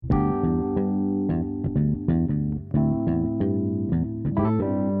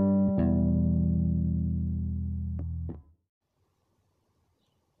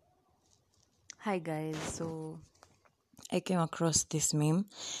Hi guys, so I came across this meme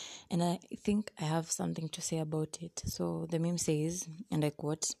and I think I have something to say about it. So the meme says, and I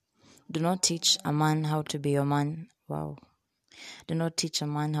quote, "Do not teach a man how to be your man." Wow. Do not teach a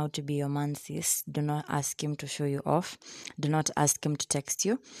man how to be your man, sis. Do not ask him to show you off. Do not ask him to text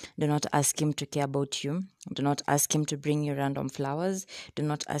you. Do not ask him to care about you. Do not ask him to bring you random flowers. Do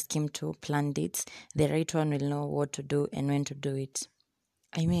not ask him to plan dates. The right one will know what to do and when to do it.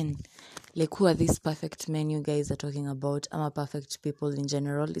 I mean, like, who are these perfect men you guys are talking about? I'm a perfect people in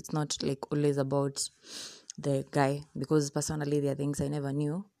general. It's not like always about the guy, because personally there are things I never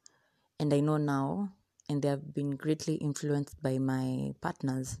knew and I know now, and they have been greatly influenced by my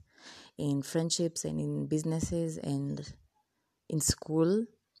partners in friendships and in businesses and in school.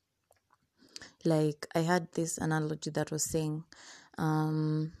 Like, I had this analogy that was saying,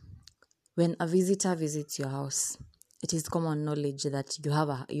 when a visitor visits your house, it is common knowledge that you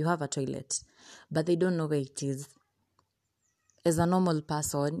have a toilet, but they don't know where it is. As a normal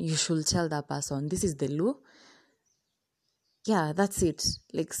person, you should tell that person, this is the loo. Yeah, that's it.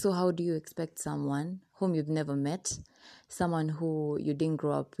 Like, so how do you expect someone whom you've never met, someone who you didn't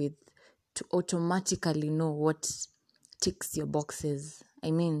grow up with, to automatically know what ticks your boxes? I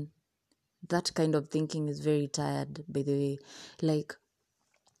mean, that kind of thinking is very tired, by the way.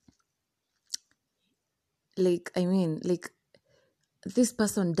 This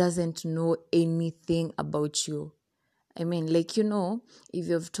person doesn't know anything about you. I mean, if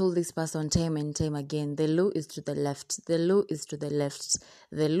you've told this person time and time again, the low is to the left, the low is to the left,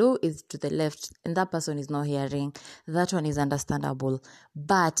 the low is to the left, and that person is not hearing, that one is understandable.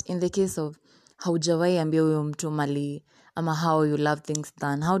 But in the case of haujawai ambia huyo mtu mali ama how you love things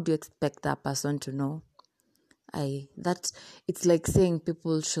done, how do you expect that person to know? It's like saying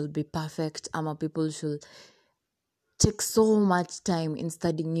people should be perfect, ama people should take so much time in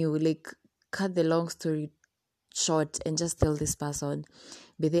studying you. Like, cut the long story short and just tell this person,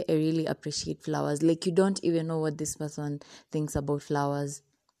 but I really appreciate flowers. Like, you don't even know what this person thinks about flowers.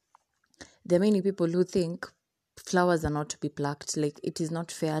 There are many people who think flowers are not to be plucked. Like, it is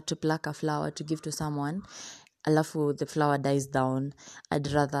not fair to pluck a flower to give to someone, alafu the flower dies down.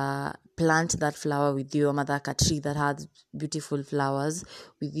 I'd rather plant that flower with you, ama that tree that has beautiful flowers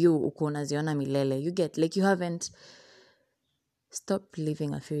with you, uko unaziona milele. You get, like, you haven't. Stop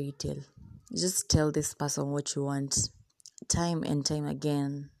living a fairy tale. Just tell this person what you want time and time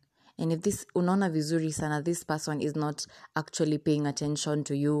again. And if this unaona vizuri sana, this person is not actually paying attention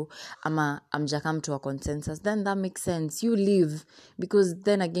to you, ama amjakam to a consensus, then that makes sense. You leave, because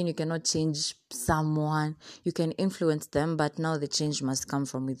then again, you cannot change someone. You can influence them, but now the change must come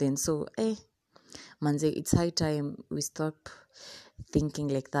from within. So, manze, it's high time we stop thinking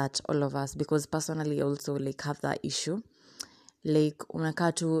like that, all of us, because personally I also have that issue. Like,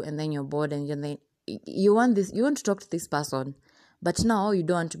 unakaa tu and then you're bored and then you want to talk to this person, but now you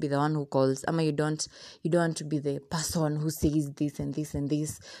don't want to be the one who calls, ama you don't want to be the person who says this and this and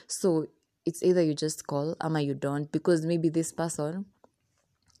this. So it's either you just call, ama you don't, because maybe this person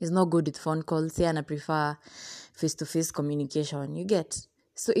is not good with phone calls, say, and I prefer face-to-face communication. You get?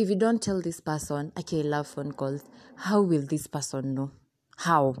 So if you don't tell this person, okay, I love phone calls, how will this person know?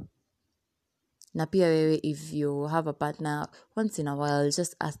 How? Na pia wewe, if you have a partner, once in a while,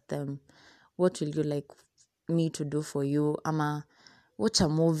 just ask them, what will you like me to do for you? Ama watch a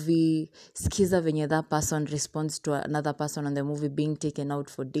movie, skiza venye that person responds to another person on the movie being taken out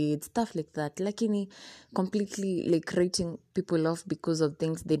for dates, stuff like that. Lakini completely writing people off because of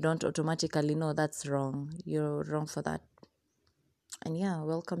things they don't automatically know, that's wrong. You're wrong for that. And yeah,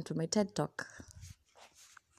 welcome to my TED Talk.